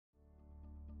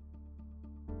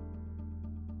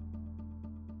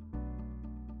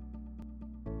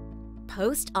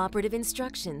Post-operative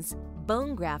instructions,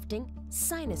 bone grafting,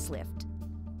 sinus lift.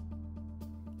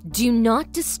 Do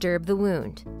not disturb the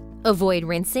wound. Avoid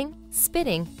rinsing,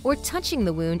 spitting, or touching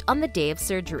the wound on the day of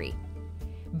surgery.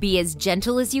 Be as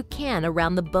gentle as you can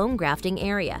around the bone grafting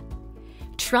area.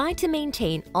 Try to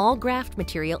maintain all graft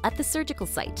material at the surgical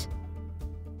site.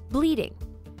 Bleeding.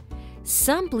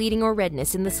 Some bleeding or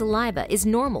redness in the saliva is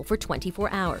normal for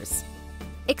 24 hours.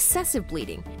 Excessive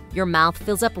bleeding, your mouth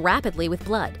fills up rapidly with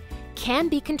blood, can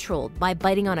be controlled by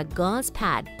biting on a gauze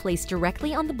pad placed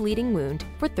directly on the bleeding wound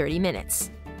for 30 minutes.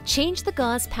 Change the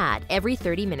gauze pad every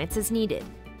 30 minutes as needed.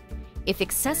 If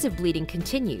excessive bleeding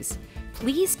continues,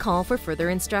 please call for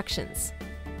further instructions.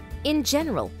 In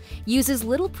general, use as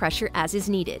little pressure as is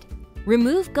needed.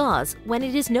 Remove gauze when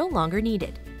it is no longer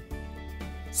needed.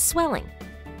 Swelling.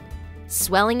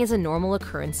 Swelling is a normal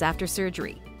occurrence after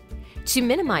surgery. To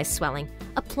minimize swelling,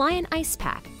 apply an ice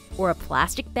pack or a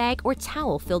plastic bag or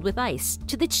towel filled with ice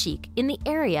to the cheek in the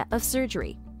area of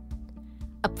surgery.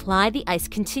 Apply the ice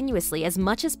continuously as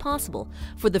much as possible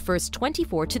for the first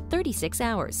 24 to 36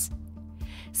 hours.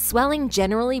 Swelling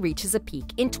generally reaches a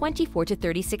peak in 24 to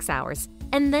 36 hours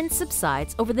and then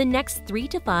subsides over the next 3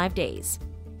 to 5 days.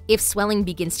 If swelling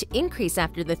begins to increase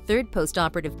after the third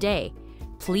post-operative day,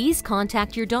 please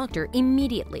contact your doctor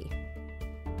immediately.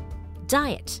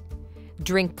 Diet.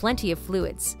 Drink plenty of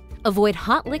fluids. Avoid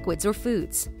hot liquids or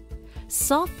foods.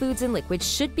 Soft foods and liquids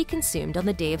should be consumed on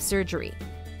the day of surgery.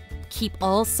 Keep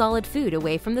all solid food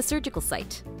away from the surgical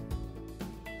site.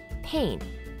 Pain.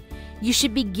 You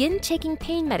should begin taking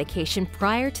pain medication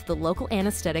prior to the local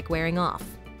anesthetic wearing off.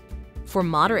 For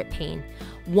moderate pain,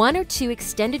 1 or 2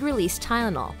 extended-release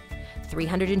Tylenol,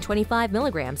 325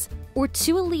 milligrams, or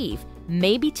 2 Aleve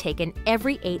may be taken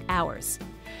every 8 hours.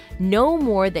 No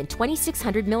more than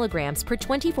 2,600 milligrams per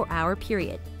 24-hour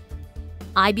period.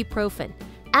 Ibuprofen,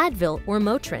 Advil, or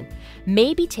Motrin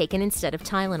may be taken instead of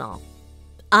Tylenol.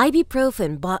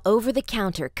 Ibuprofen bought over the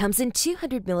counter comes in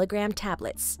 200 milligram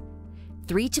tablets.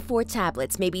 3 to 4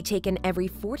 tablets may be taken every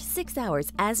 4 to 6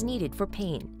 hours as needed for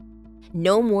pain.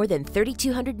 No more than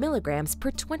 3,200 milligrams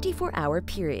per 24-hour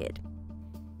period.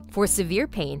 For severe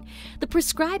pain, the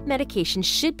prescribed medication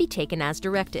should be taken as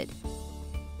directed.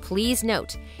 Please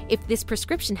note, if this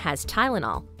prescription has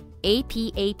Tylenol,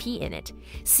 APAP in it,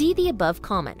 see the above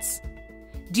comments.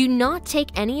 Do not take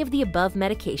any of the above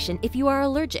medication if you are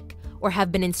allergic or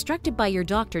have been instructed by your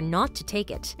doctor not to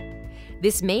take it.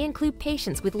 This may include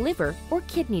patients with liver or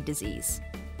kidney disease.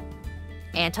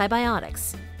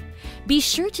 Antibiotics. Be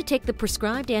sure to take the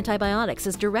prescribed antibiotics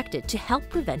as directed to help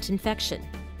prevent infection.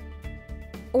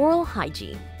 Oral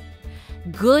hygiene.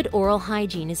 Good oral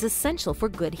hygiene is essential for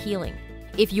good healing.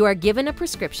 If you are given a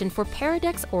prescription for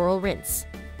Paradex oral rinse,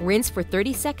 rinse for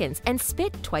 30 seconds and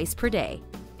spit twice per day.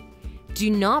 Do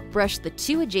not brush the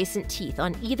 2 adjacent teeth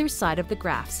on either side of the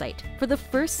graft site for the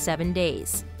first 7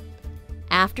 days.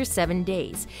 After 7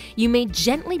 days, you may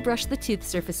gently brush the tooth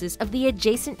surfaces of the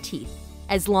adjacent teeth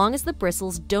as long as the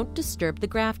bristles don't disturb the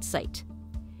graft site.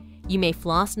 You may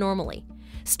floss normally,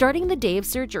 starting the day of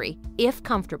surgery if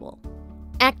comfortable.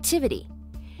 Activity.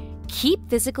 Keep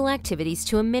physical activities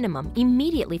to a minimum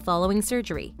immediately following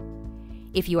surgery.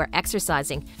 If you are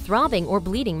exercising, throbbing or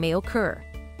bleeding may occur.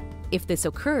 If this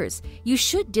occurs, you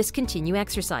should discontinue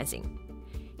exercising.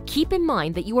 Keep in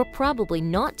mind that you are probably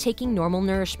not taking normal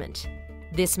nourishment.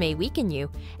 This may weaken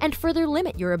you and further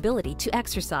limit your ability to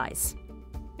exercise.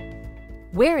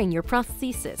 Wearing your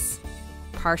prosthesis.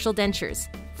 Partial dentures,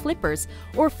 flippers,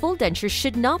 or full dentures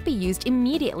should not be used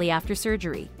immediately after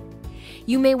surgery.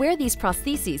 You may wear these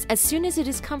prostheses as soon as it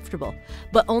is comfortable,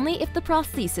 but only if the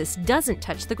prosthesis doesn't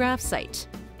touch the graft site.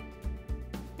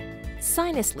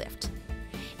 Sinus lift.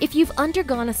 If you've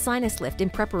undergone a sinus lift in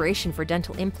preparation for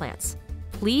dental implants,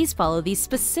 please follow these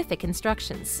specific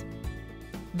instructions.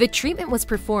 The treatment was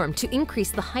performed to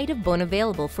increase the height of bone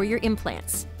available for your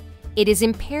implants. It is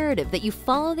imperative that you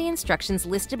follow the instructions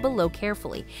listed below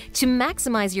carefully to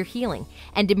maximize your healing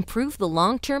and improve the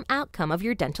long-term outcome of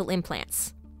your dental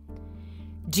implants.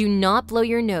 Do not blow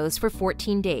your nose for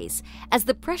 14 days, as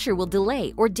the pressure will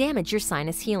delay or damage your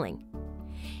sinus healing.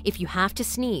 If you have to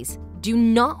sneeze, do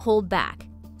not hold back.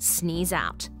 Sneeze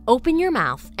out. Open your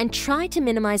mouth and try to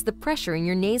minimize the pressure in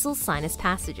your nasal sinus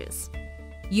passages.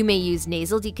 You may use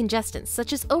nasal decongestants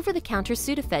such as over-the-counter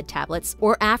Sudafed tablets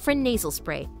or Afrin nasal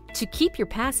spray to keep your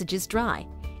passages dry,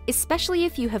 especially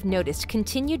if you have noticed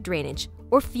continued drainage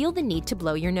or feel the need to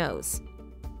blow your nose.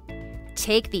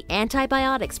 Take the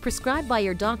antibiotics prescribed by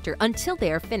your doctor until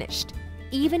they are finished,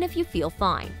 even if you feel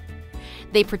fine.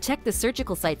 They protect the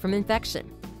surgical site from infection.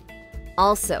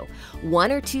 Also,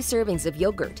 1 or 2 servings of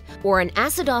yogurt or an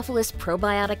acidophilus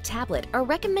probiotic tablet are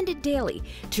recommended daily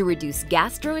to reduce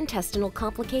gastrointestinal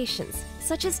complications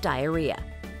such as diarrhea.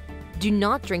 Do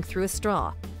not drink through a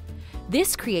straw.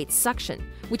 This creates suction,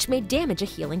 which may damage a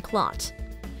healing clot.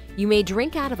 You may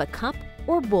drink out of a cup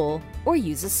or bowl or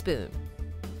use a spoon.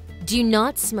 Do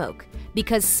not smoke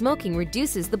because smoking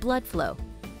reduces the blood flow,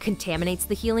 contaminates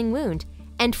the healing wound,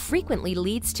 and frequently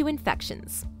leads to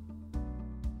infections.